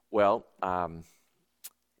Well,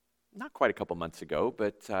 not quite a couple months ago,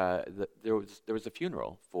 but there was a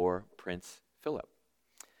funeral for Prince Philip,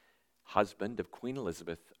 husband of Queen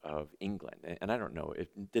Elizabeth of England. And I don't know,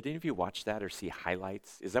 did any of you watch that or see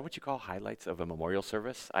highlights? Is that what you call highlights of a memorial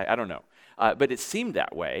service? I don't know. But it seemed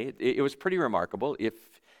that way. It was pretty remarkable.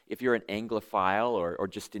 If you're an Anglophile or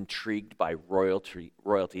just intrigued by royalty,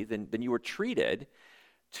 then you were treated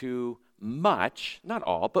to much, not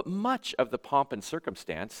all, but much of the pomp and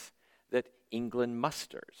circumstance that England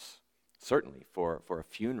musters, certainly for a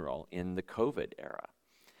funeral in the COVID era.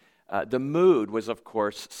 The mood was, of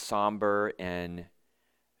course, somber and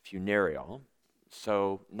funereal,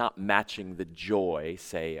 so not matching the joy,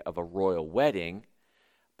 say, of a royal wedding,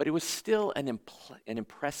 but it was still an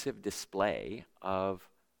impressive display of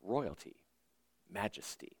royalty,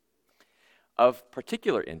 majesty. Of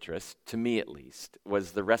particular interest, to me at least,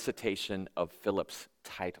 was the recitation of Philip's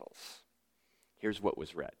titles. Here's what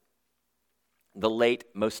was read. The late,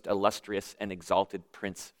 most illustrious and exalted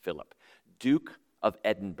Prince Philip, Duke of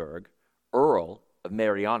Edinburgh, Earl of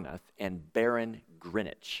Merioneth, and Baron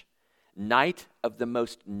Greenwich, Knight of the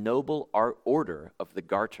most noble order of the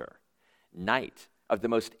Garter, Knight of the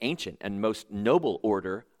most ancient and most noble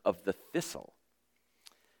order of the Thistle.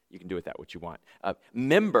 You can do with that what you want.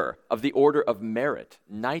 Member of the Order of Merit,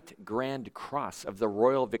 Knight Grand Cross of the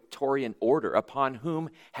Royal Victorian Order, upon whom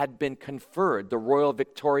had been conferred the Royal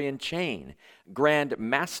Victorian Chain, Grand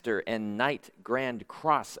Master and Knight Grand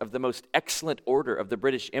Cross of the most excellent order of the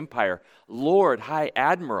British Empire, Lord High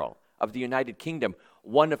Admiral of the United Kingdom,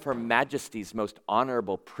 one of Her Majesty's most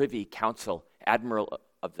honorable Privy Council, Admiral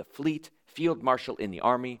of the Fleet, Field Marshal in the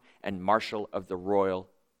Army, and Marshal of the Royal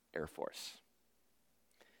Air Force.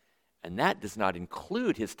 And that does not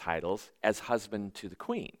include his titles as husband to the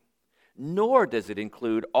Queen, nor does it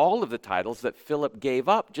include all of the titles that Philip gave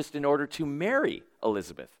up just in order to marry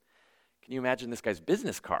Elizabeth. Can you imagine this guy's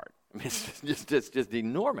business card? I mean, it's just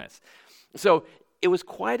enormous. So it was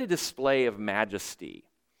quite a display of majesty.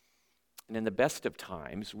 And in the best of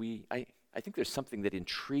times, I think there's something that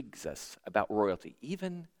intrigues us about royalty,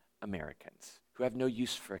 even Americans who have no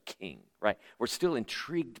use for a king, right? We're still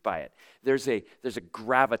intrigued by it. There's a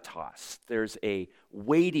gravitas, there's a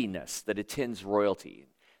weightiness that attends royalty.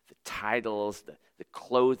 The titles, the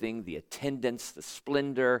clothing, the attendance, the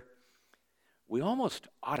splendor. We almost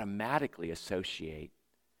automatically associate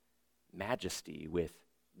majesty with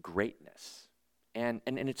greatness. And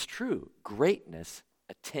it's true, greatness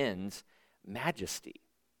attends majesty.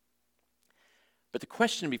 But the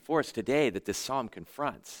question before us today that this psalm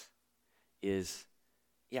confronts is,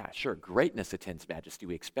 yeah, sure, greatness attends majesty,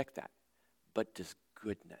 we expect that. But does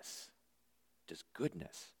goodness?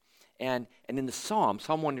 And in the Psalm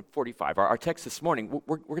 145, our text this morning,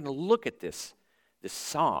 we're going to look at this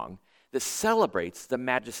song that celebrates the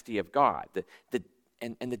majesty of God,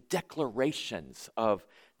 and the declarations of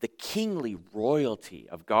the kingly royalty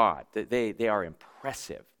of God. They are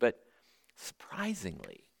impressive, but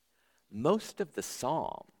surprisingly, most of the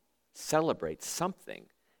psalm celebrates something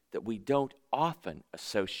that we don't often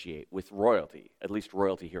associate with royalty, at least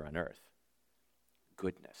royalty here on earth: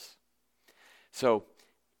 goodness. So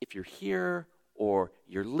if you're here or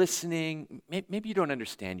you're listening, maybe you don't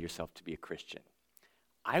understand yourself to be a Christian,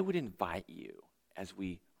 I would invite you, as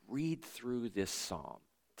we read through this psalm,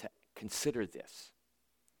 to consider this.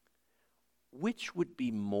 Which would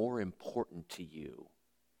be more important to you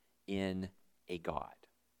in a God?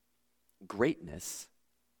 Greatness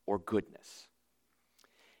or goodness?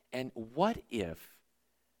 And what if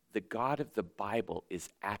the God of the Bible is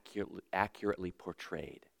accurately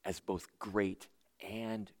portrayed as both great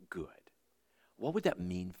and good? What would that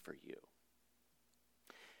mean for you?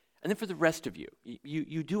 And then for the rest of you,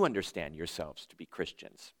 you do understand yourselves to be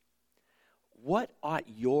Christians. What ought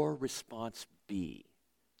your response be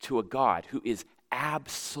to a God who is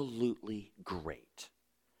absolutely great,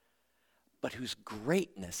 but whose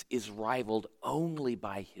greatness is rivaled only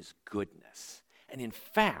by his goodness? And in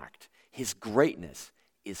fact, his greatness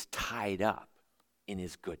is tied up in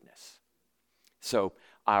his goodness. So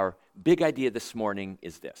our big idea this morning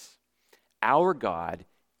is this: our God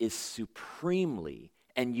is supremely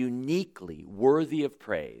and uniquely worthy of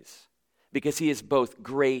praise because he is both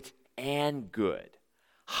great and good,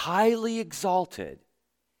 highly exalted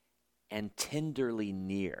and tenderly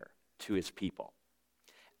near to his people.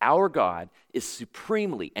 Our God is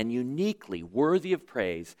supremely and uniquely worthy of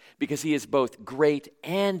praise because he is both great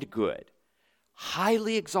and good,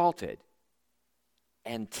 highly exalted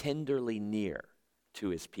and tenderly near to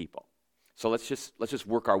his people. So let's just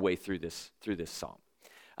work our way through this psalm.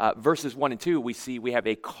 Verses 1 and 2, we have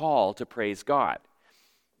a call to praise God.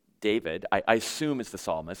 David, I assume is the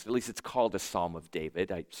psalmist. At least it's called a Psalm of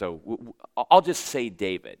David. I'll just say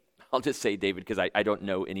David. I'll just say David because I don't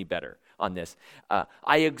know any better on this.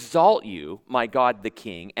 I exalt you, my God the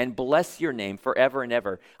King, and bless your name forever and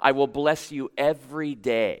ever. I will bless you every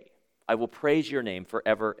day. I will praise your name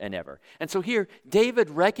forever and ever. And so here, David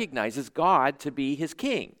recognizes God to be his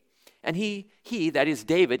king. And he, that is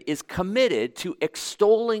David, is committed to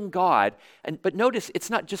extolling God. But notice, it's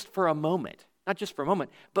not just for a moment. Not just for a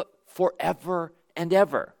moment, but forever and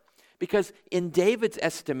ever. Because in David's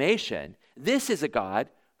estimation, this is a God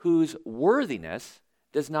whose worthiness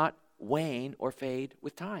does not wane or fade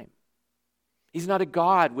with time. He's not a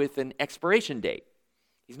God with an expiration date.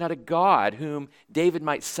 He's not a God whom David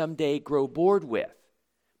might someday grow bored with.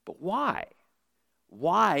 But why?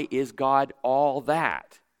 Why is God all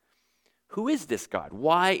that? Who is this God?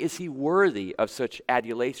 Why is he worthy of such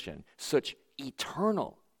adulation, such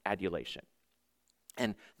eternal adulation?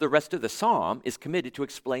 And the rest of the psalm is committed to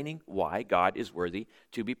explaining why God is worthy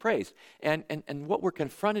to be praised. And what we're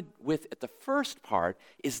confronted with at the first part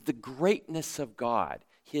is the greatness of God,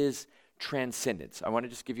 his transcendence. I want to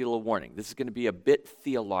just give you a little warning. This is going to be a bit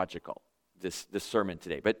theological, this sermon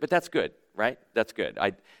today. But that's good, right? That's good.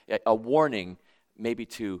 A warning maybe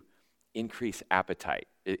to increase appetite.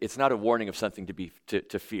 It's not a warning of something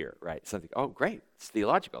to fear, right? Something, oh, great, it's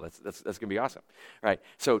theological. That's going to be awesome, right?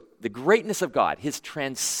 So the greatness of God, his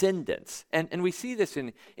transcendence, and we see this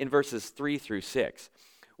in verses 3 through 6.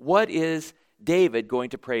 What is David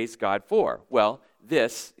going to praise God for? Well,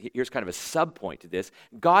 here's kind of a subpoint to this.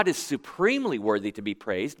 God is supremely worthy to be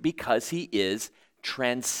praised because he is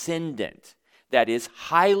transcendent. That is,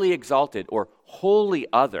 highly exalted or wholly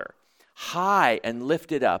other, high and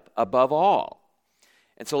lifted up above all.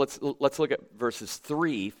 And so let's look at verses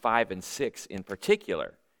 3, 5, and 6 in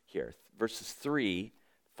particular here. Verses 3,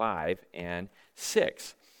 5, and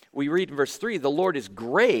 6. We read in verse 3, the Lord is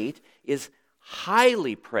great, is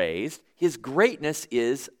highly praised. His greatness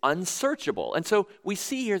is unsearchable. And so we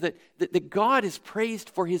see here that God is praised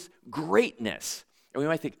for his greatness. And we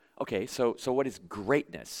might think, okay, so what is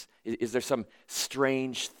greatness? Is there some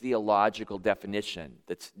strange theological definition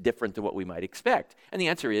that's different than what we might expect? And the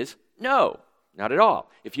answer is no, not at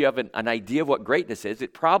all. If you have an idea of what greatness is,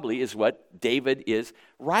 it probably is what David is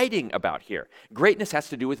writing about here. Greatness has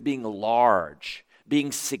to do with being large,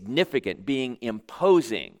 being significant, being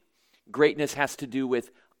imposing. Greatness has to do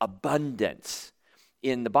with abundance.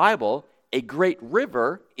 In the Bible, a great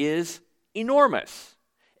river is enormous.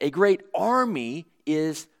 A great army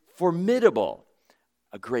is formidable.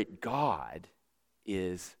 A great God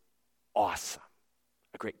is awesome.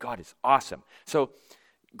 A great God is awesome. So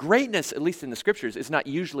greatness, at least in the scriptures, is not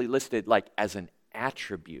usually listed like as an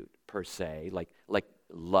attribute per se, like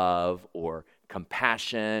love or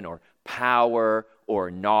compassion or power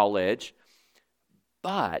or knowledge.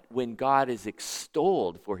 But when God is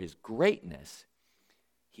extolled for his greatness,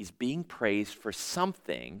 he's being praised for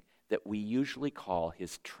something that we usually call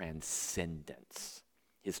his transcendence.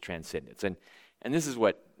 His transcendence. And this is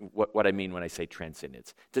what I mean when I say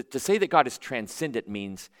transcendence. To say that God is transcendent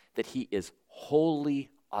means that he is wholly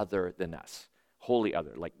other than us. Wholly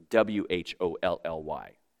other, like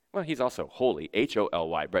W-H-O-L-L-Y. Well, he's also holy,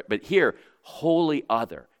 H-O-L-Y. But here, wholly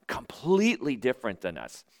other, completely different than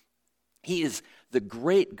us. He is the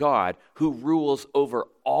great God who rules over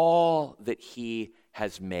all that he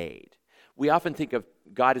has made. We often think of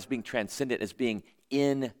God as being transcendent, as being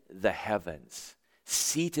in the heavens,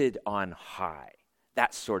 seated on high,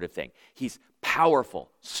 that sort of thing. He's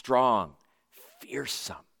powerful, strong,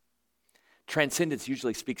 fearsome. Transcendence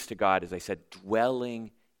usually speaks to God, as I said,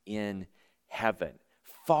 dwelling in heaven,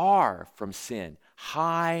 far from sin,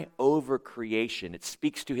 high over creation. It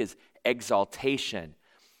speaks to his exaltation.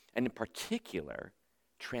 And in particular,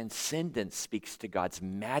 transcendence speaks to God's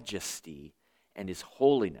majesty and his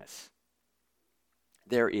holiness.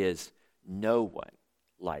 There is no one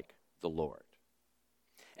like the Lord.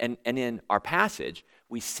 And in our passage,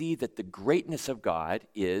 we see that the greatness of God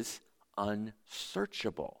is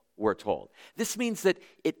unsearchable, we're told. This means that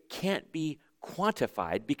it can't be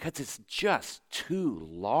quantified because it's just too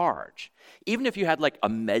large. Even if you had like a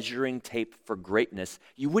measuring tape for greatness,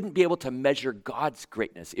 you wouldn't be able to measure God's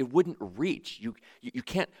greatness. It wouldn't reach. You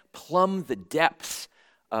can't plumb the depths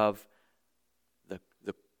of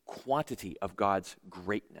the quantity of God's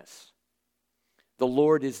greatness. The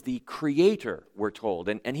Lord is the creator, we're told,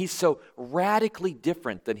 and he's so radically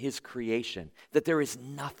different than his creation that there is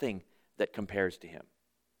nothing that compares to him.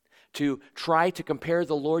 To try to compare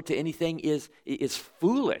the Lord to anything is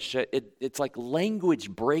foolish. It's like language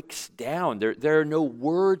breaks down. There are no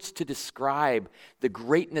words to describe the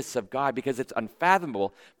greatness of God because it's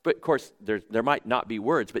unfathomable. But of course, there might not be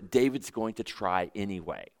words, but David's going to try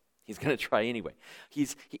anyway. He's going to try anyway.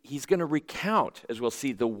 He's going to recount, as we'll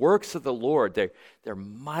see, the works of the Lord. They're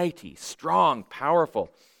mighty, strong, powerful.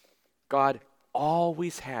 God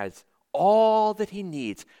always has all that he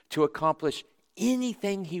needs to accomplish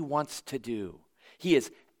anything he wants to do. He is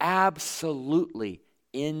absolutely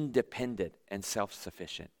independent and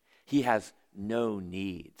self-sufficient. He has no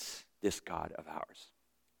needs, this God of ours.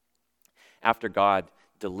 After God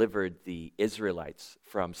delivered the Israelites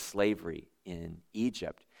from slavery in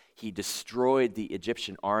Egypt, he destroyed the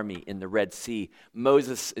Egyptian army in the Red Sea.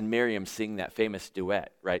 Moses and Miriam sing that famous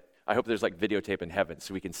duet, right? I hope there's like videotape in heaven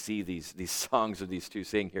so we can see these songs of these two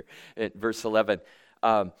sing here. At verse 11,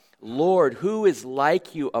 Lord, who is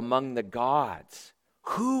like you among the gods?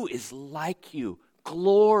 Who is like you,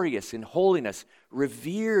 glorious in holiness,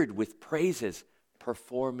 revered with praises,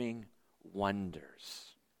 performing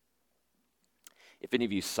wonders? If any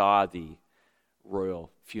of you saw the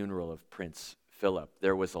royal funeral of Prince Philip,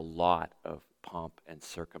 there was a lot of pomp and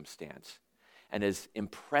circumstance. And as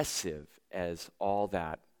impressive as all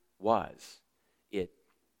that was, it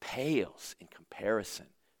pales in comparison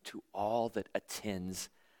to all that attends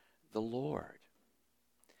the Lord.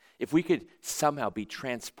 If we could somehow be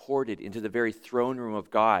transported into the very throne room of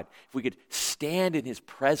God, if we could stand in his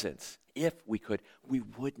presence, if we could, we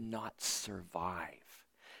would not survive.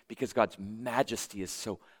 Because God's majesty is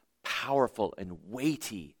so powerful and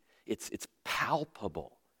weighty. It's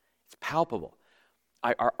palpable. It's palpable.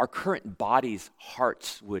 Our current bodies'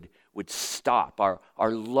 hearts would stop.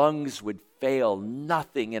 Our lungs would fail.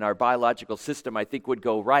 Nothing in our biological system, I think, would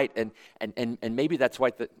go right. And maybe that's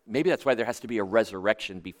why there has to be a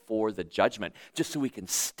resurrection before the judgment, just so we can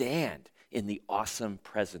stand in the awesome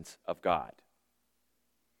presence of God.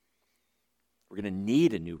 We're going to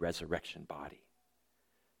need a new resurrection body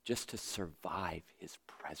just to survive his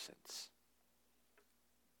presence.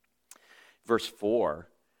 Verse 4,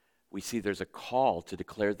 we see there's a call to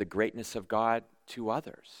declare the greatness of God to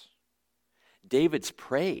others. David's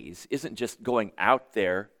praise isn't just going out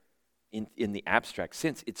there in the abstract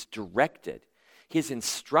sense, it's directed. His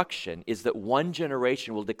instruction is that one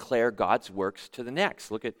generation will declare God's works to the next.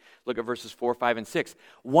 Look at verses 4, 5, and 6.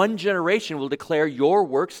 One generation will declare your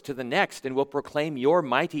works to the next and will proclaim your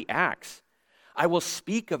mighty acts. I will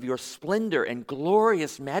speak of your splendor and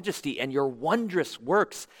glorious majesty and your wondrous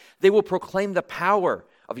works. They will proclaim the power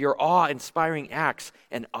of your awe-inspiring acts,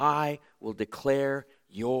 and I will declare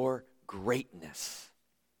your greatness.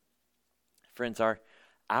 Friends,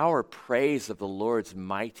 our praise of the Lord's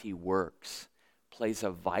mighty works plays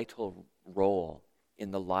a vital role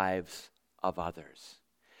in the lives of others.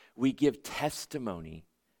 We give testimony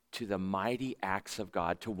to the mighty acts of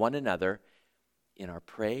God to one another in our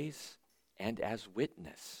praise and as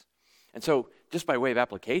witness. And so, just by way of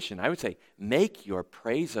application, I would say, make your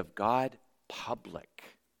praise of God public.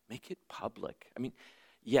 Make it public. I mean,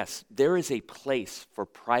 yes, there is a place for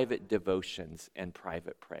private devotions and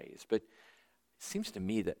private praise, but it seems to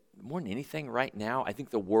me that more than anything right now, I think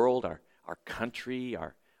the world, our country,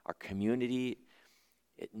 our community,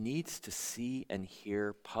 it needs to see and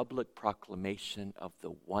hear public proclamation of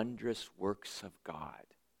the wondrous works of God.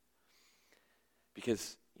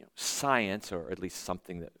 Because science, or at least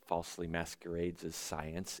something that falsely masquerades as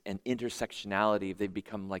science, and intersectionality, they've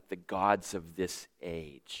become like the gods of this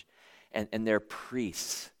age. And they're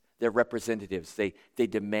priests, they're representatives, they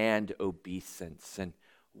demand obeisance, and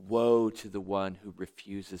woe to the one who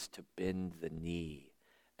refuses to bend the knee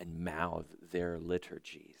and mouth their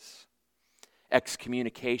liturgies.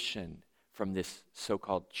 Excommunication from this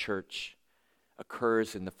so-called church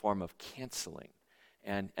occurs in the form of canceling,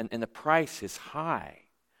 and the price is high.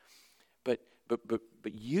 But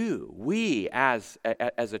we as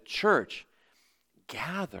a church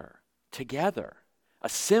gather together,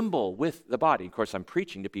 assemble with the body. Of course, I'm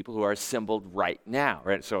preaching to people who are assembled right now,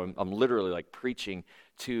 right? So I'm literally like preaching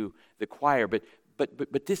to the choir.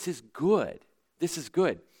 But this is good. This is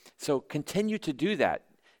good. So continue to do that.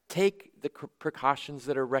 Take the precautions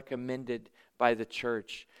that are recommended by the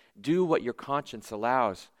church. Do what your conscience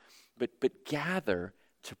allows. But gather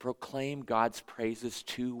to proclaim God's praises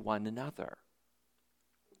to one another.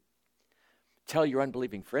 Tell your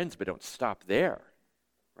unbelieving friends, but don't stop there,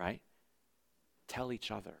 right? Tell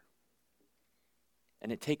each other.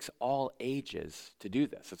 And it takes all ages to do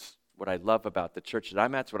this. It's what I love about the church that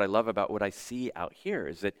I'm at. It's what I love about what I see out here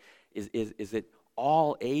is that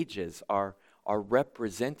all ages are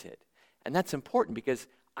represented. And that's important because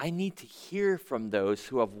I need to hear from those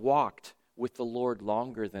who have walked with the Lord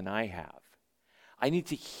longer than I have. I need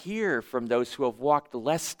to hear from those who have walked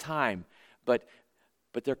less time, but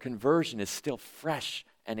their conversion is still fresh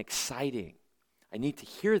and exciting. I need to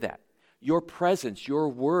hear that. Your presence, your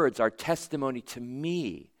words are testimony to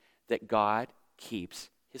me that God keeps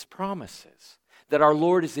his promises, that our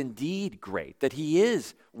Lord is indeed great, that he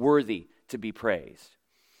is worthy to be praised.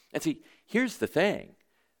 And see, here's the thing.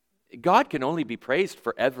 God can only be praised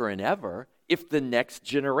forever and ever if the next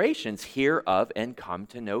generations hear of and come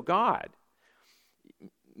to know God.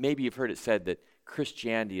 Maybe you've heard it said that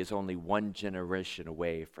Christianity is only one generation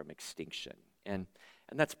away from extinction. And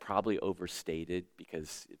that's probably overstated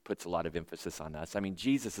because it puts a lot of emphasis on us. I mean,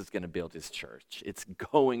 Jesus is going to build his church. It's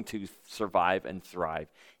going to survive and thrive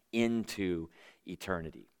into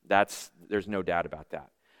eternity. There's no doubt about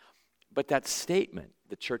that. But that statement,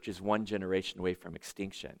 the church is one generation away from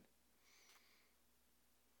extinction,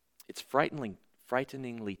 it's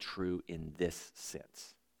frighteningly true in this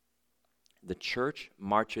sense. The church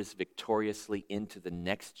marches victoriously into the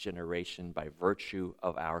next generation by virtue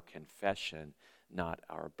of our confession, not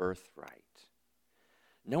our birthright.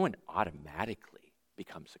 No one automatically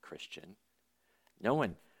becomes a Christian. No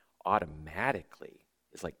one automatically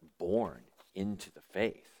is like born into the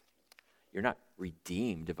faith. You're not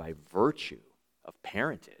redeemed by virtue of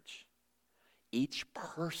parentage. Each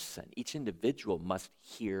person, each individual must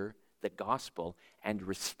hear the gospel and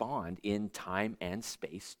respond in time and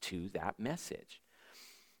space to that message.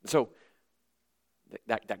 So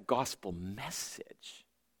that gospel message,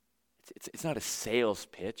 it's not a sales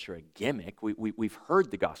pitch or a gimmick. We've heard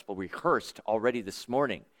the gospel rehearsed already this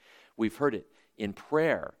morning. We've heard it in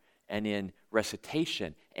prayer and in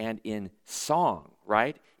recitation and in song,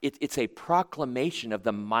 right? It's a proclamation of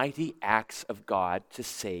the mighty acts of God to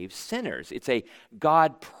save sinners. It's a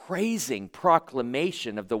God-praising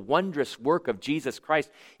proclamation of the wondrous work of Jesus Christ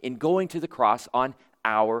in going to the cross on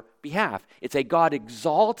our behalf. It's a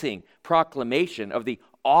God-exalting proclamation of the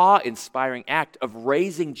awe-inspiring act of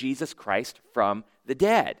raising Jesus Christ from the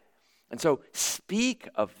dead. And so speak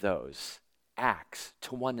of those acts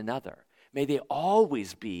to one another. May they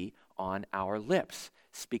always be on our lips.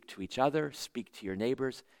 Speak to each other, speak to your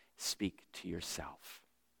neighbors, speak to yourself.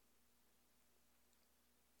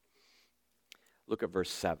 Look at verse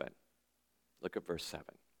 7. Look at verse 7.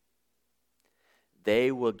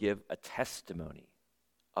 They will give a testimony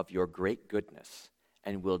of your great goodness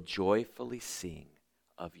and will joyfully sing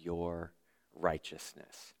of your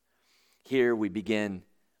righteousness. Here we begin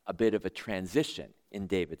a bit of a transition in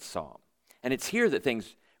David's psalm. And it's here that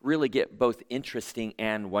things really get both interesting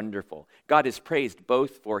and wonderful. God is praised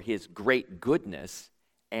both for his great goodness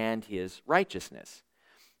and his righteousness.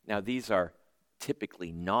 Now, these are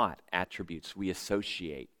typically not attributes we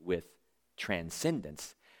associate with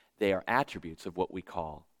transcendence. They are attributes of what we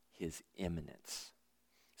call his immanence.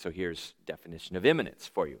 So here's definition of immanence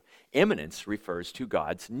for you. Immanence refers to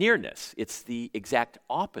God's nearness. It's the exact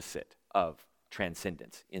opposite of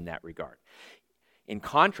transcendence in that regard. In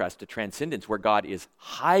contrast to transcendence, where God is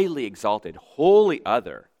highly exalted, wholly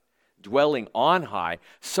other, dwelling on high,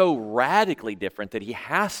 so radically different that he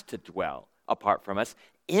has to dwell apart from us,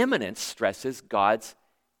 immanence stresses God's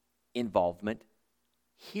involvement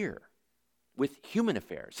here with human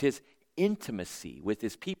affairs, his intimacy with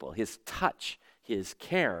his people, his touch, his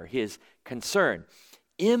care, his concern.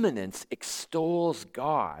 Immanence extols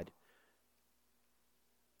God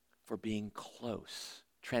for being close.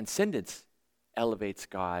 Transcendence elevates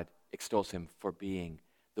God, extols him for being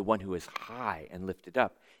the one who is high and lifted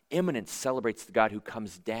up. Immanence celebrates the God who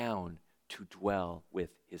comes down to dwell with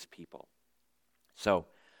his people. So,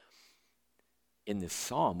 in this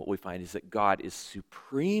psalm, what we find is that God is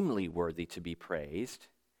supremely worthy to be praised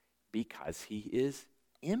because he is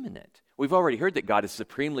immanent. We've already heard that God is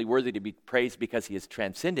supremely worthy to be praised because he is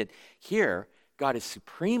transcendent. Here, God is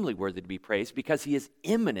supremely worthy to be praised because he is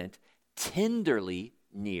immanent, tenderly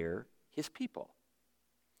near his people.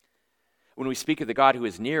 When we speak of the God who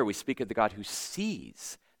is near, we speak of the God who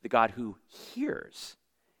sees, the God who hears,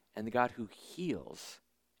 and the God who heals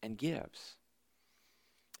and gives.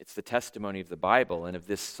 It's the testimony of the Bible and of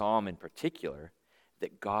this psalm in particular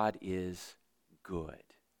that God is good.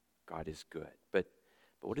 God is good. But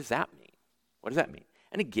what does that mean? What does that mean?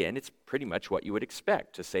 And again, it's pretty much what you would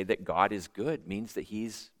expect. To say that God is good means that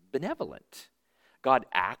he's benevolent. God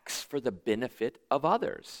acts for the benefit of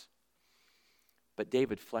others. But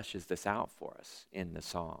David fleshes this out for us in the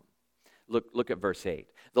psalm. Look at verse 8.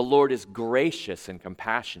 The Lord is gracious and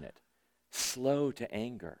compassionate, slow to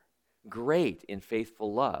anger, great in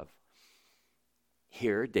faithful love.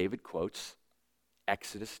 Here, David quotes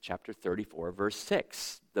Exodus chapter 34, verse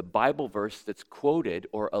 6, the Bible verse that's quoted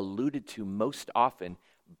or alluded to most often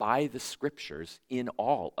by the Scriptures in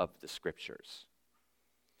all of the Scriptures.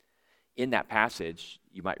 In that passage,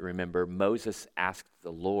 you might remember, Moses asked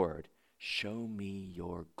the Lord, "Show me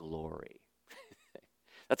your glory."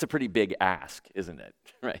 That's a pretty big ask, isn't it?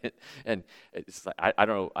 Right? And it's like, I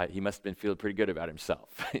don't know, he must have been feeling pretty good about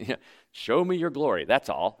himself. Show me your glory, that's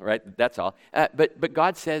all, right? That's all. But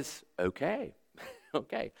God says, okay,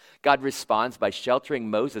 okay. God responds by sheltering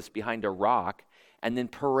Moses behind a rock and then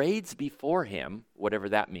parades before him, whatever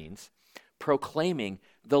that means, proclaiming,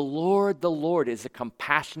 the Lord is a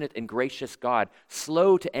compassionate and gracious God,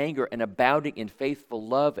 slow to anger and abounding in faithful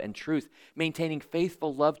love and truth, maintaining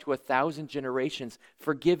faithful love to 1,000 generations,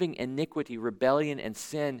 forgiving iniquity, rebellion, and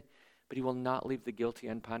sin, but he will not leave the guilty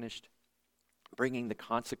unpunished, bringing the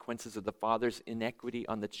consequences of the father's inequity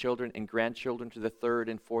on the children and grandchildren to the 3rd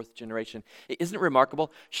and 4th generation. Isn't it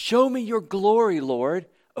remarkable? Show me your glory, Lord.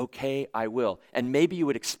 Okay, I will. And maybe you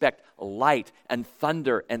would expect light and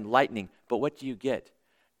thunder and lightning, but what do you get?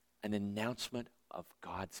 An announcement of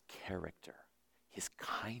God's character, his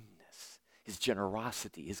kindness, his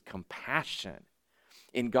generosity, his compassion.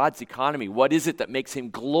 In God's economy, what is it that makes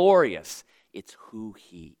him glorious? It's who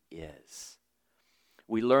he is.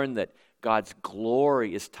 We learn that God's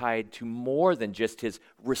glory is tied to more than just his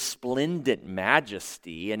resplendent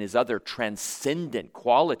majesty and his other transcendent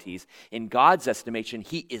qualities. In God's estimation,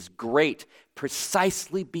 he is great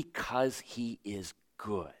precisely because he is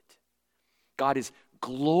good. God is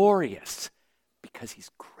glorious because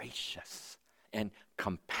he's gracious and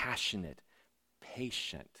compassionate,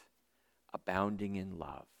 patient, abounding in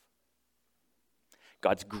love.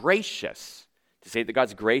 God's gracious. To say that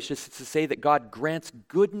God's gracious is to say that God grants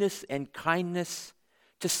goodness and kindness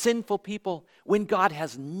to sinful people when God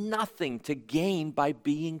has nothing to gain by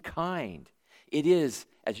being kind. It is,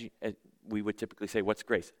 as we would typically say, what's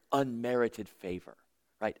grace? Unmerited favor,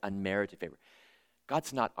 right? Unmerited favor.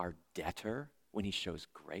 God's not our debtor when he shows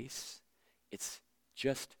grace. It's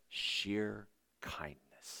just sheer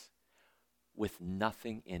kindness with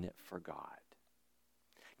nothing in it for God.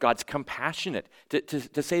 God's compassionate.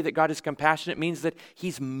 To say that God is compassionate means that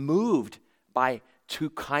he's moved to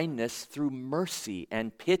kindness through mercy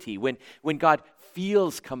and pity. When God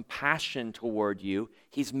feels compassion toward you,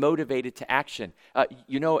 he's motivated to action.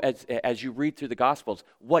 As you read through the Gospels,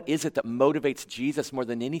 what is it that motivates Jesus more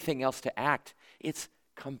than anything else to act? It's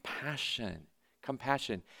compassion.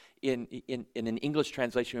 Compassion. In an English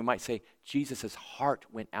translation, we might say, Jesus' heart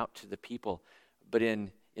went out to the people. But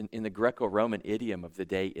in the Greco-Roman idiom of the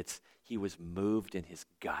day, it's he was moved in his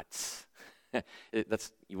guts.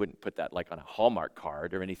 You wouldn't put that like on a Hallmark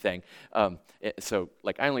card or anything. So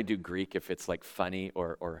I only do Greek if it's like funny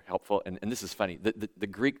or helpful. And this is funny. The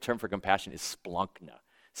Greek term for compassion is splunkna.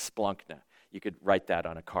 Splunkna. You could write that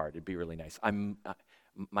on a card. It'd be really nice.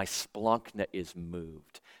 My splunkna is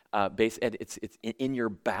moved. It's in your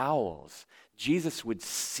bowels. Jesus would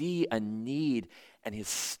see a need and his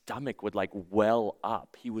stomach would well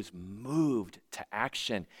up. He was moved to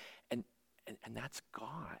action. And that's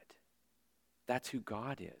God. That's who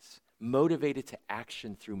God is. Motivated to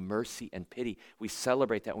action through mercy and pity. We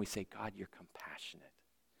celebrate that and we say, God, you're compassionate.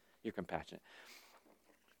 You're compassionate.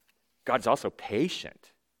 God's also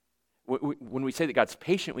patient. When we say that God's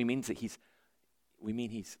patient, we mean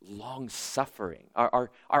he's long-suffering.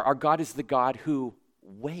 Our God is the God who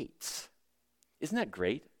waits. Isn't that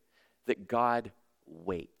great? That God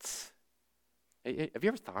waits. Have you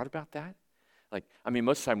ever thought about that?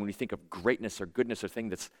 Most of the time when we think of greatness or goodness or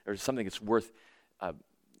something that's worth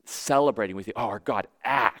celebrating, we think, oh, our God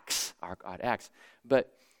acts. Our God acts.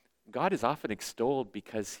 But God is often extolled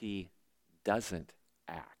because he doesn't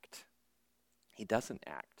act. He doesn't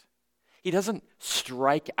act. He doesn't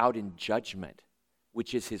strike out in judgment,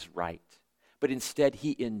 which is his right. But instead,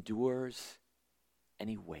 he endures and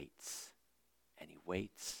he waits. And he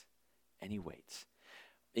waits and he waits.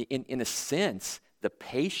 In a sense, the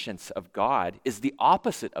patience of God is the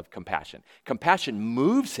opposite of compassion. Compassion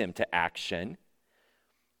moves him to action.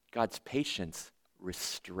 God's patience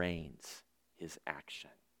restrains his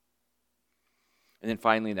action. And then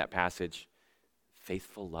finally in that passage,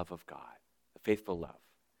 faithful love of God. Faithful love.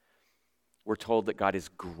 We're told that God is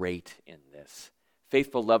great in this.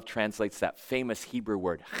 Faithful love translates that famous Hebrew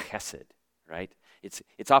word chesed, right?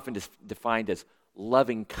 It's often defined as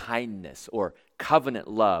loving kindness or covenant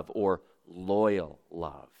love or loyal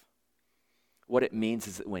love. What it means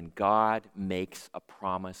is that when God makes a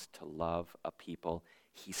promise to love a people,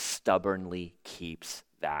 he stubbornly keeps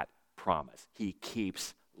that promise. He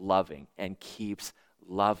keeps loving and keeps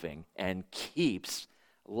loving and keeps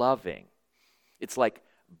loving. It's like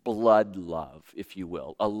blood love, if you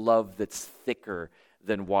will, a love that's thicker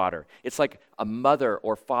than water. It's like a mother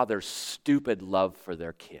or father's stupid love for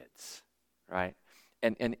their kids, right?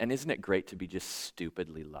 And isn't it great to be just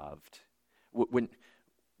stupidly loved? When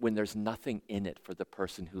there's nothing in it for the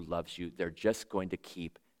person who loves you, they're just going to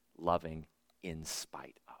keep loving in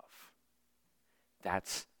spite of.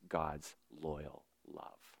 That's God's loyal love.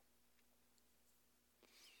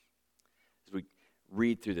 As we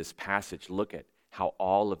read through this passage, look at how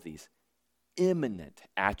all of these imminent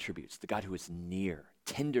attributes, the God who is near,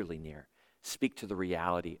 tenderly near, speak to the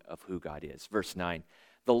reality of who God is. Verse 9,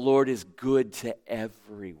 the Lord is good to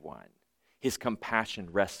everyone. His compassion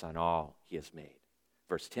rests on all he has made.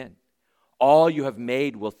 Verse 10, all you have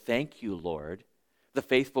made will thank you, Lord. The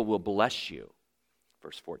faithful will bless you.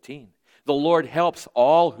 Verse 14, the Lord helps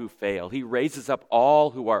all who fail. He raises up all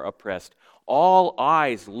who are oppressed. All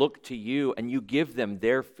eyes look to you, and you give them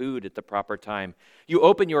their food at the proper time. You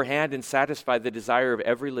open your hand and satisfy the desire of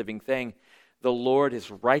every living thing. The Lord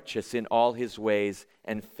is righteous in all his ways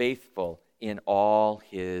and faithful in all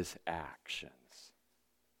his actions.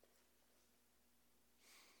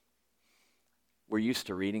 We're used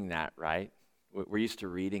to reading that, right? We're used to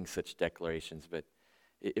reading such declarations, but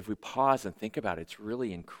if we pause and think about it, it's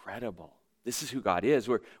really incredible. This is who God is.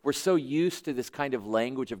 We're so used to this kind of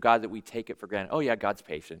language of God that we take it for granted. Oh yeah, God's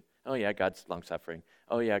patient. Oh yeah, God's long-suffering.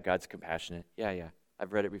 Oh yeah, God's compassionate. Yeah,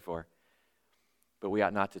 I've read it before. But we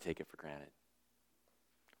ought not to take it for granted.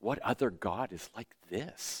 What other God is like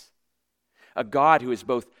this? A God who is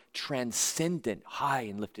both transcendent, high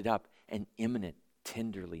and lifted up, and immanent,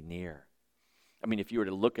 tenderly near. I mean, if you were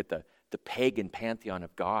to look at the pagan pantheon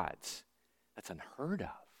of gods, that's unheard of.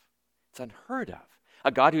 It's unheard of. A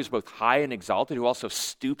God who's both high and exalted, who also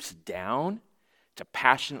stoops down to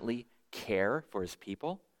passionately care for his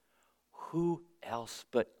people. Who else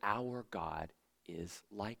but our God is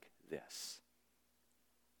like this?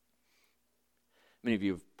 Many of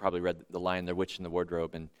you have probably read The Lion, the Witch, and the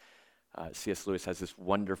Wardrobe, and C.S. Lewis has this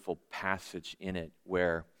wonderful passage in it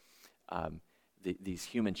where these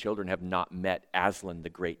human children have not met Aslan, the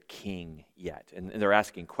great king, yet. And they're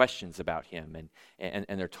asking questions about him.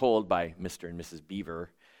 And they're told by Mr. and Mrs. Beaver,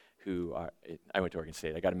 who are, I went to Oregon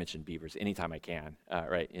State. I got to mention beavers anytime I can,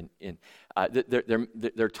 right?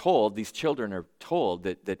 They're told, these children are told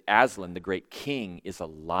that Aslan, the great king, is a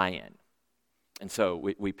lion. And so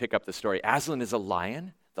we pick up the story. Aslan is a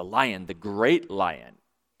lion, the great lion.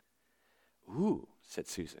 Ooh, said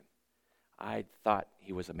Susan. I thought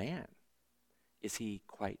he was a man. Is he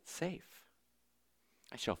quite safe?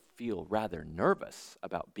 I shall feel rather nervous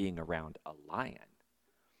about being around a lion.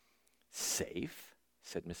 Safe,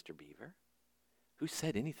 said Mr. Beaver. Who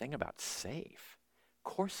said anything about safe?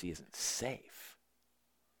 Of course he isn't safe.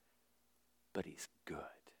 But he's good.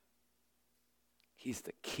 He's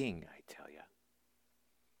the king, I tell you.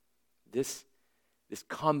 This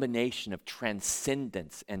combination of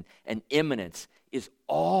transcendence and immanence is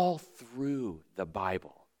all through the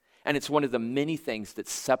Bible. And it's one of the many things that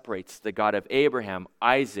separates the God of Abraham,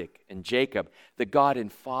 Isaac, and Jacob, the God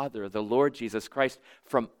and Father of the Lord Jesus Christ,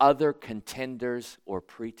 from other contenders or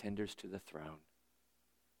pretenders to the throne.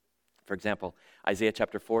 For example, Isaiah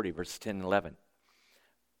chapter 40, verses 10 and 11.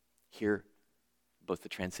 Here, both the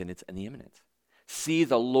transcendence and the immanence. See,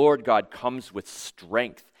 the Lord God comes with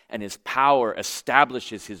strength, and his power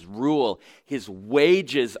establishes his rule. His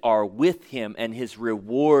wages are with him, and his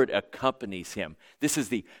reward accompanies him. This is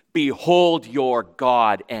the behold your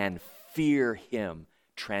God and fear him,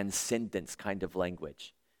 transcendence kind of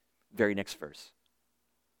language. Very next verse.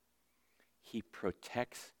 He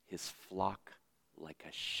protects his flock like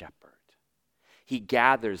a shepherd. He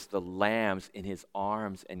gathers the lambs in his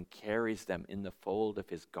arms and carries them in the fold of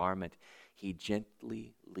his garment. He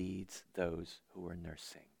gently leads those who are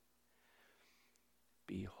nursing.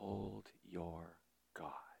 Behold your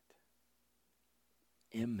God,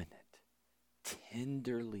 immanent,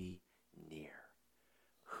 tenderly near.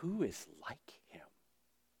 Who is like him?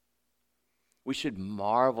 We should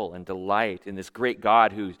marvel and delight in this great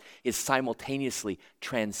God who is simultaneously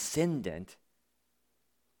transcendent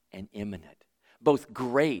and immanent, both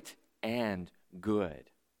great and good.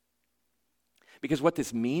 Because what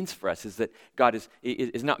this means for us is that God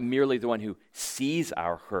is not merely the one who sees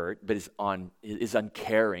our hurt, but is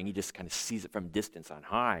uncaring. He just kind of sees it from distance on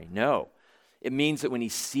high. No. It means that when he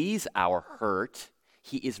sees our hurt,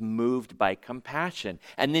 he is moved by compassion.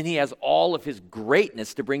 And then he has all of his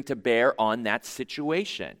greatness to bring to bear on that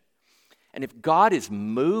situation. And if God is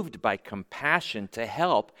moved by compassion to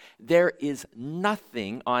help, there is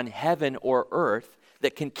nothing on heaven or earth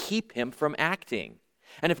that can keep him from acting.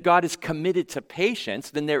 And if God is committed to patience,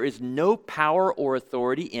 then there is no power or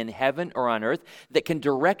authority in heaven or on earth that can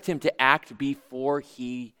direct him to act before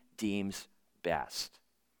he deems best.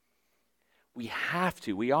 We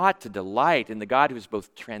ought to delight in the God who is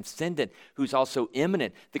both transcendent, who's also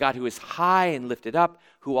immanent, the God who is high and lifted up,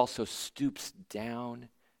 who also stoops down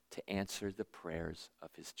to answer the prayers of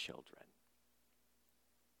his children.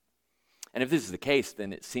 And if this is the case,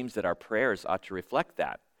 then it seems that our prayers ought to reflect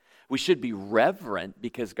that. We should be reverent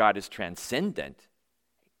because God is transcendent.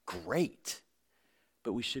 Great.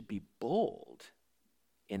 But we should be bold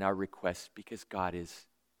in our requests because God is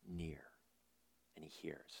near and he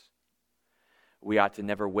hears. We ought to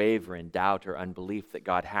never waver in doubt or unbelief that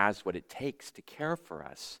God has what it takes to care for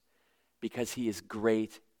us because he is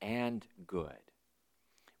great and good.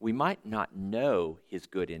 We might not know his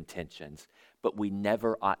good intentions, but we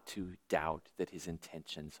never ought to doubt that his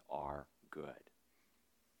intentions are good.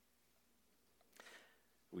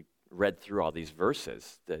 We read through all these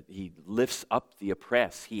verses that he lifts up the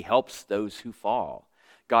oppressed. He helps those who fall.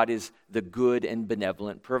 God is the good and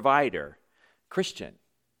benevolent provider. Christian,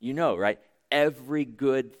 you know, right? Every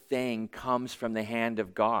good thing comes from the hand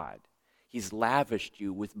of God. He's lavished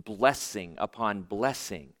you with blessing upon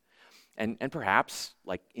blessing. And perhaps,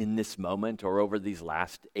 like in this moment or over these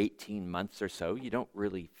last 18 months or so, you don't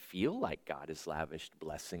really feel like God has lavished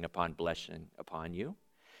blessing upon you.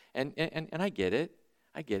 And I get it.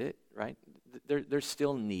 I get it, right? There's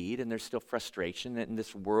still need and there's still frustration and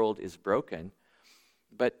this world is broken.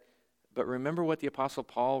 But remember what the Apostle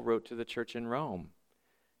Paul wrote to the church in Rome.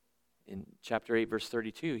 In chapter 8, verse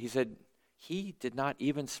 32, he said, he did not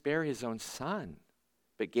even spare his own son,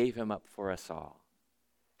 but gave him up for us all.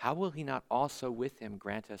 How will he not also with him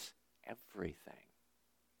grant us everything?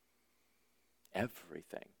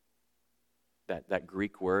 Everything. That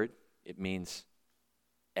Greek word, it means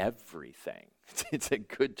everything. It's a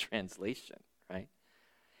good translation, right?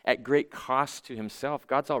 At great cost to himself,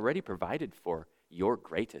 God's already provided for your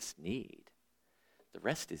greatest need. The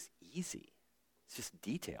rest is easy. It's just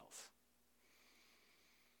details.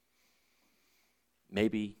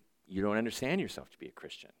 Maybe you don't understand yourself to be a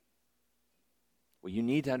Christian. Well, you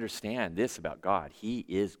need to understand this about God. He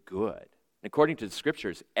is good. And according to the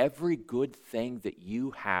scriptures, every good thing that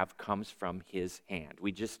you have comes from his hand.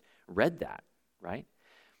 We just read that, right?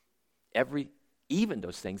 Even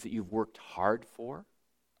those things that you've worked hard for,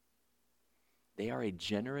 they are a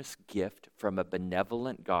generous gift from a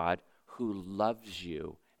benevolent God who loves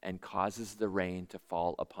you and causes the rain to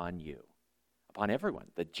fall upon you, upon everyone,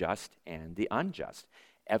 the just and the unjust.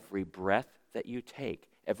 Every breath that you take,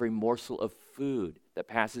 every morsel of food that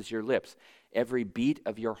passes your lips, every beat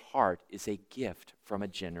of your heart is a gift from a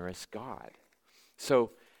generous God.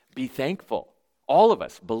 So be thankful. All of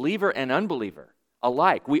us, believer and unbeliever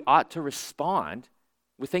alike, we ought to respond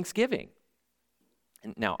with thanksgiving.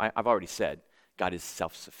 And now, I've already said, God is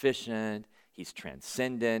self-sufficient. He's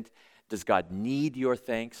transcendent. Does God need your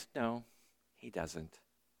thanks? No, he doesn't.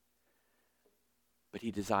 But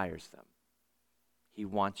he desires them. He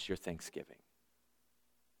wants your thanksgiving.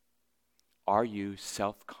 Are you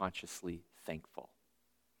self-consciously thankful?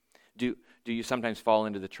 Do you sometimes fall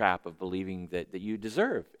into the trap of believing that you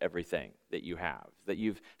deserve everything that you have, that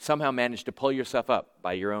you've somehow managed to pull yourself up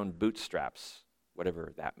by your own bootstraps,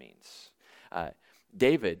 whatever that means?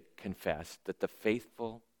 David confessed that the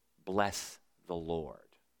faithful bless the Lord.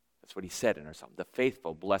 That's what he said in our psalm. The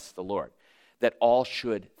faithful bless the Lord. That all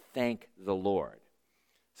should thank the Lord.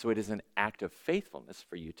 So it is an act of faithfulness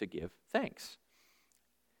for you to give thanks.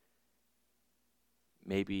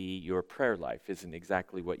 Maybe your prayer life isn't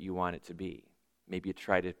exactly what you want it to be. Maybe you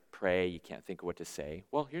try to pray, you can't think of what to say.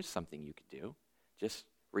 Well, here's something you could do. Just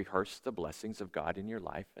rehearse the blessings of God in your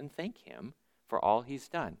life and thank him for all he's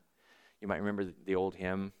done. You might remember the old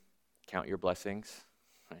hymn, Count Your Blessings.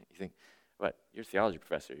 Right? You think, what, you're a theology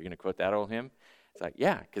professor. You're going to quote that old hymn? It's like,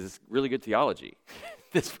 yeah, because it's really good theology.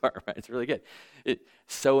 This part, right? It's really good.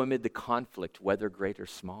 So amid the conflict, whether great or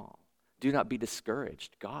small, do not be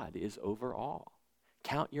discouraged. God is over all.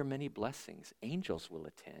 Count your many blessings. Angels will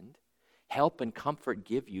attend. Help and comfort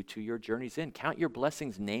give you to your journey's end. Count your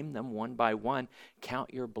blessings. Name them one by one.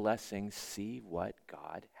 Count your blessings. See what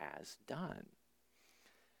God has done.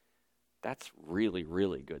 That's really,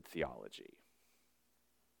 really good theology.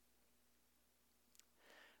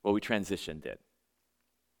 Well, we transitioned it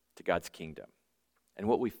to God's kingdom. And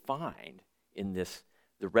what we find in the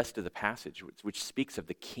rest of the passage, which speaks of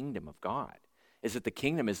the kingdom of God, is that the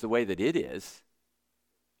kingdom is the way that it is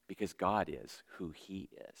because God is who he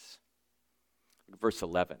is. Verse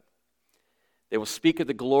 11. They will speak of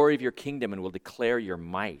the glory of your kingdom and will declare your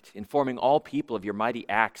might, informing all people of your mighty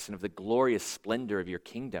acts and of the glorious splendor of your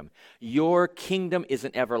kingdom. Your kingdom is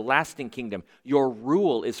an everlasting kingdom. Your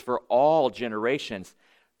rule is for all generations.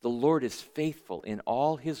 The Lord is faithful in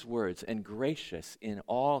all his words and gracious in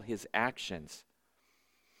all his actions.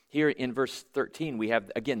 Here in verse 13, we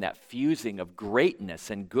have, again, that fusing of greatness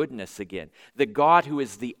and goodness again. The God who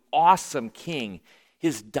is the awesome king,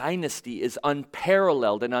 his dynasty is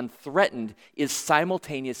unparalleled and unthreatened, is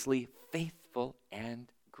simultaneously faithful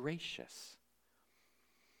and gracious.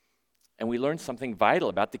 And we learn something vital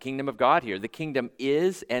about the kingdom of God here. The kingdom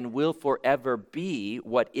is and will forever be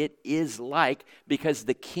what it is like because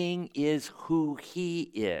the king is who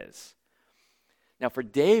he is. Now, for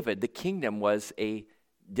David, the kingdom was a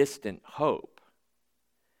distant hope.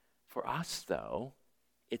 For us, though,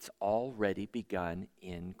 it's already begun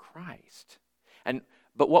in Christ.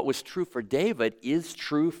 But what was true for David is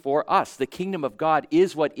true for us. The kingdom of God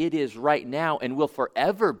is what it is right now and will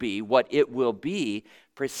forever be what it will be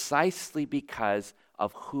precisely because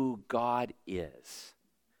of who God is.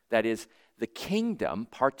 That is, the kingdom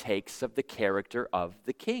partakes of the character of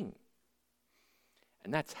the king.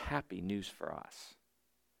 And that's happy news for us.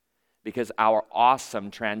 Because our awesome,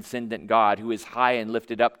 transcendent God, who is high and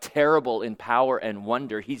lifted up, terrible in power and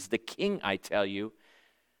wonder, he's the king, I tell you,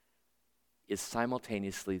 is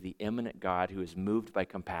simultaneously the immanent God who is moved by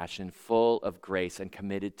compassion, full of grace, and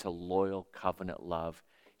committed to loyal covenant love.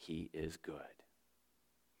 He is good.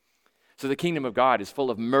 So the kingdom of God is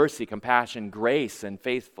full of mercy, compassion, grace, and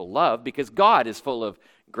faithful love because God is full of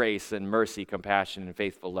grace and mercy, compassion, and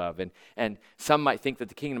faithful love. And some might think that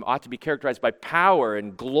the kingdom ought to be characterized by power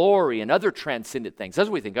and glory and other transcendent things. That's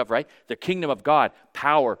what we think of, right? The kingdom of God,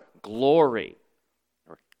 power, glory.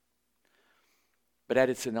 But at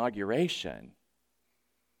its inauguration,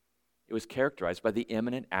 it was characterized by the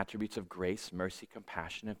eminent attributes of grace, mercy,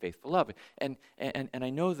 compassion, and faithful love. And I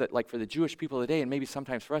know that, like, for the Jewish people today, and maybe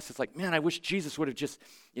sometimes for us, it's like, man, I wish Jesus would have just,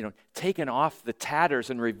 taken off the tatters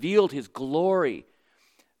and revealed his glory.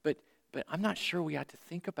 But I'm not sure we ought to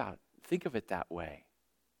think of it that way.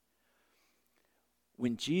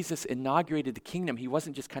 When Jesus inaugurated the kingdom, he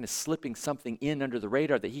wasn't just kind of slipping something in under the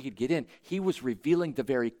radar that he could get in. He was revealing the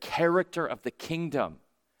very character of the kingdom.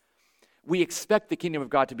 We expect the kingdom of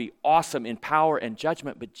God to be awesome in power and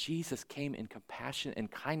judgment, but Jesus came in compassion and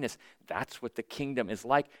kindness. That's what the kingdom is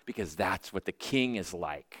like because that's what the king is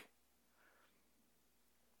like.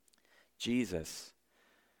 Jesus,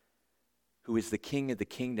 who is the king of the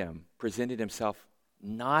kingdom, presented himself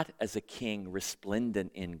not as a king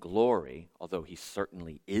resplendent in glory, although he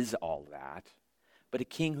certainly is all that, but a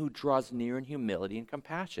king who draws near in humility and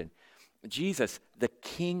compassion. Jesus, the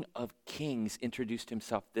King of Kings, introduced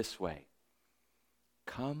himself this way.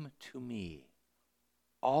 Come to me,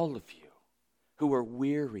 all of you who are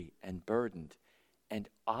weary and burdened, and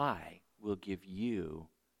I will give you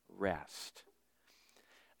rest.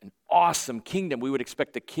 An awesome kingdom. We would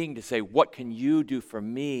expect the king to say, what can you do for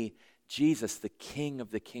me? Jesus, the King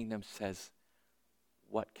of the kingdom, says,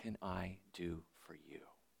 what can I do for you?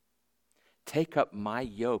 Take up my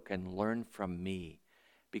yoke and learn from me,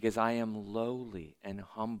 because I am lowly and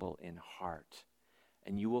humble in heart,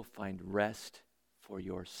 and you will find rest for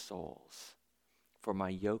your souls. For my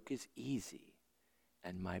yoke is easy,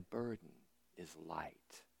 and my burden is light.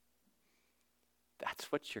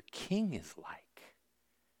 That's what your king is like.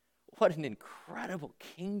 What an incredible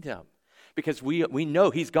kingdom. Because we know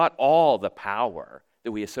he's got all the power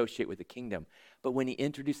that we associate with the kingdom. But when he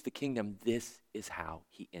introduced the kingdom, this is how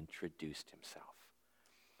he introduced himself.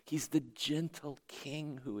 He's the gentle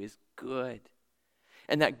king who is good.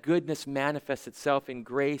 And that goodness manifests itself in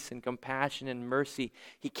grace and compassion and mercy.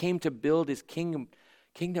 He came to build his kingdom,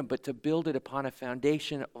 but to build it upon a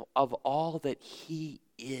foundation of all that he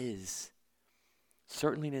is.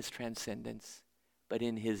 Certainly in his transcendence, but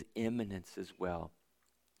in his immanence as well.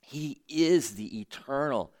 He is the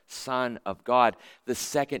eternal Son of God, the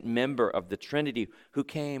second member of the Trinity, who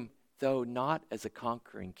came, though not as a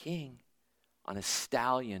conquering king, on a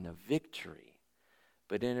stallion of victory,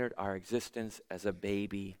 but entered our existence as a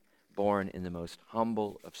baby born in the most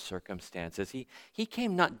humble of circumstances. He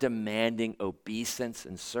came not demanding obeisance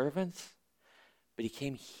and servants, but he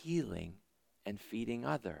came healing and feeding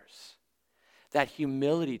others. That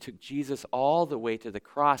humility took Jesus all the way to the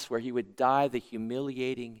cross, where he would die the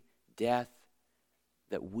humiliating death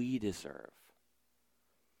that we deserve.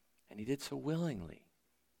 And he did so willingly,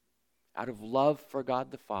 out of love for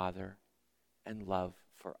God the Father and love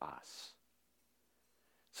for us.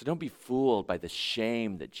 So don't be fooled by the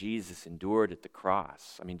shame that Jesus endured at the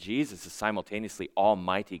cross. I mean, Jesus is simultaneously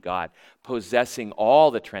Almighty God, possessing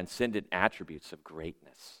all the transcendent attributes of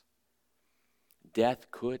greatness.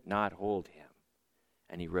 Death could not hold him,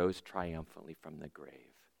 and he rose triumphantly from the grave.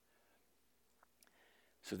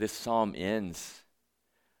 So this psalm ends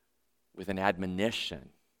with an admonition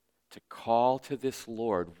to call to this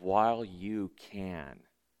Lord while you can.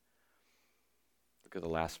 Look at the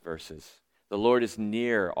last verses. The Lord is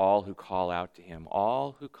near all who call out to him,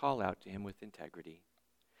 all who call out to him with integrity.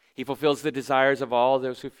 He fulfills the desires of all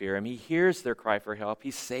those who fear him. He hears their cry for help.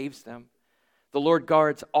 He saves them. The Lord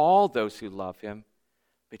guards all those who love him,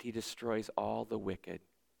 but he destroys all the wicked.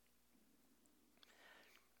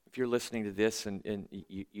 If you're listening to this and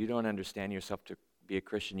you don't understand yourself to be a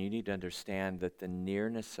Christian, you need to understand that the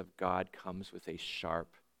nearness of God comes with a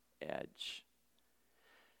sharp edge.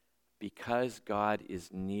 Because God is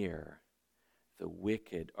near, the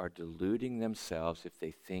wicked are deluding themselves if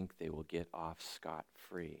they think they will get off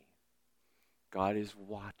scot-free. God is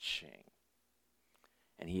watching,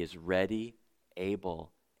 and he is ready,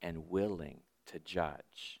 able, and willing to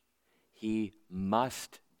judge. He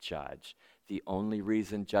must judge. The only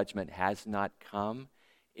reason judgment has not come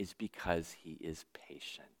is because he is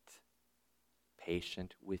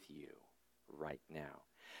patient with you right now.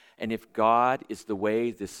 And if God is the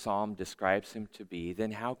way this psalm describes him to be,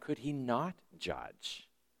 then how could he not judge?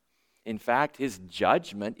 In fact, his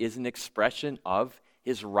judgment is an expression of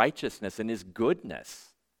his righteousness and his goodness.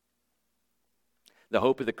 The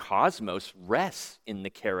hope of the cosmos rests in the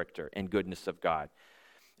character and goodness of God.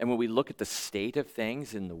 And when we look at the state of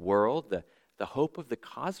things in the world, the hope of the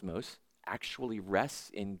cosmos actually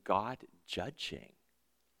rests in God judging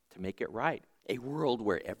to make it right. A world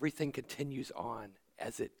where everything continues on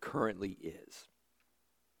as it currently is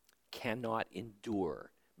cannot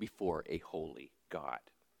endure before a holy God.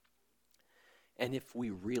 And if we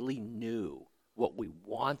really knew what we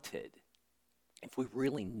wanted, if we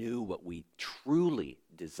really knew what we truly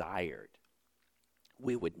desired,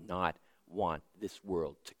 we would not want this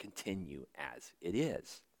world to continue as it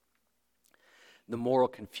is. The moral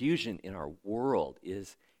confusion in our world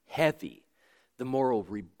is heavy. The moral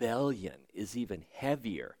rebellion is even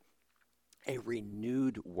heavier. A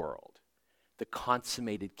renewed world, the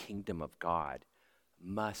consummated kingdom of God,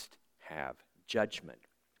 must have judgment.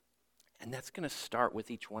 And that's going to start with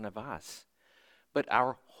each one of us. But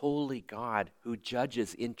our holy God, who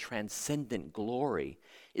judges in transcendent glory,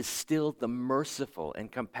 is still the merciful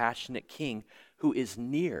and compassionate King who is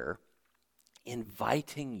near,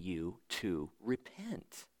 inviting you to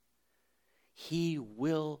repent. He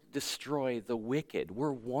will destroy the wicked.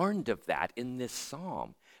 We're warned of that in this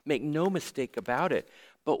psalm. Make no mistake about it.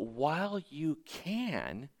 But while you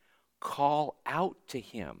can, call out to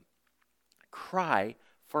him. Cry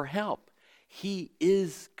for help. He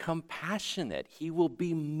is compassionate. He will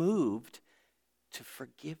be moved to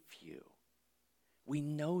forgive you. We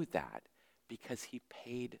know that because he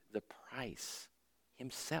paid the price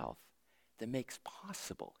himself that makes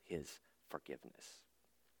possible his forgiveness.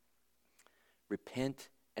 Repent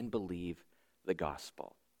and believe the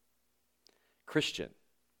gospel. Christian,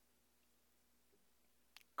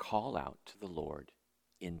 call out to the Lord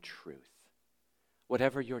in truth.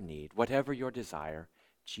 Whatever your need, whatever your desire,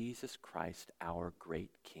 Jesus Christ, our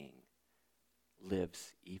great King,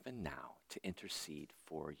 lives even now to intercede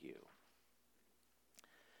for you.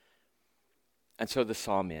 And so the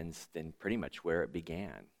psalm ends then pretty much where it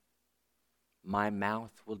began. My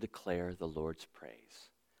mouth will declare the Lord's praise.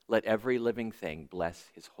 Let every living thing bless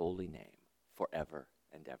his holy name forever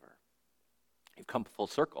and ever. You've come full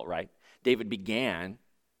circle, right? David began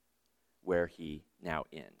where he now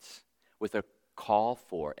ends, with a call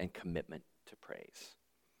for and commitment to praise.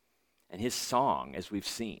 And his song, as we've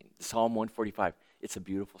seen, Psalm 145, it's a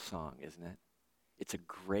beautiful song, isn't it? It's a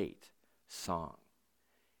great song,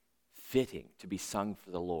 fitting to be sung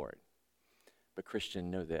for the Lord. But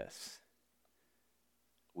Christian, know this.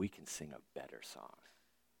 We can sing a better song.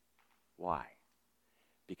 Why?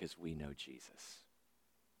 Because we know Jesus.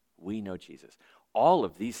 We know Jesus. All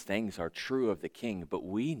of these things are true of the King, but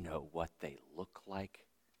we know what they look like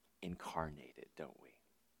incarnated, don't we?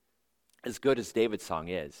 As good as David's song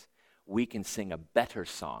is, we can sing a better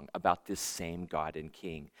song about this same God and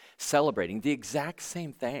King, celebrating the exact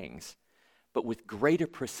same things, but with greater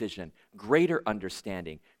precision, greater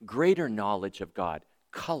understanding, greater knowledge of God,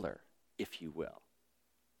 color, if you will,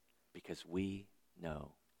 because we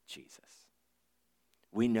know Jesus.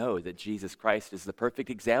 We know that Jesus Christ is the perfect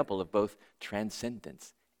example of both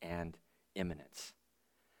transcendence and immanence.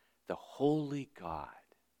 The holy God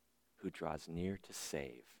who draws near to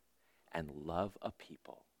save and love a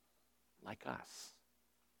people like us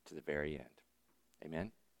to the very end.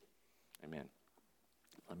 Amen? Amen.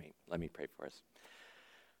 Let me pray for us.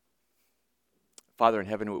 Father in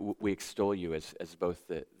heaven, we extol you as both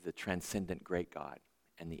the transcendent great God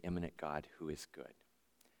and the immanent God who is good.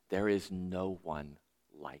 There is no one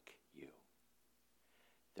like you.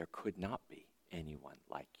 There could not be anyone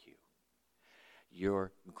like you.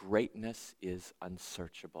 Your greatness is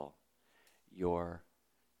unsearchable. Your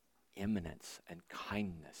immanence and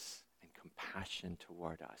kindness and compassion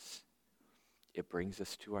toward us, it brings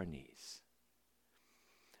us to our knees.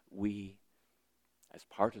 We, as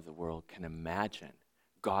part of the world, can imagine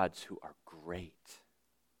gods who are great.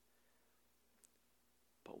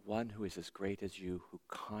 But one who is as great as you, who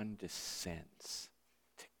condescends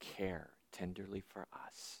to care tenderly for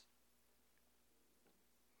us.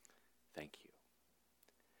 Thank you.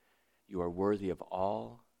 You are worthy of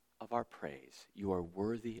all of our praise. You are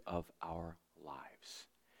worthy of our lives.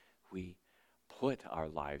 We put our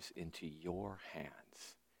lives into your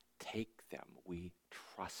hands. Take them. We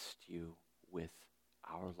trust you with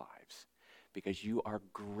our lives because you are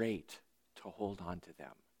great to hold on to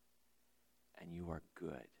them, and you are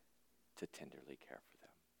good to tenderly care for them.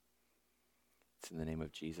 It's in the name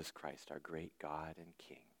of Jesus Christ, our great God and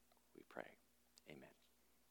King, we pray. Amen.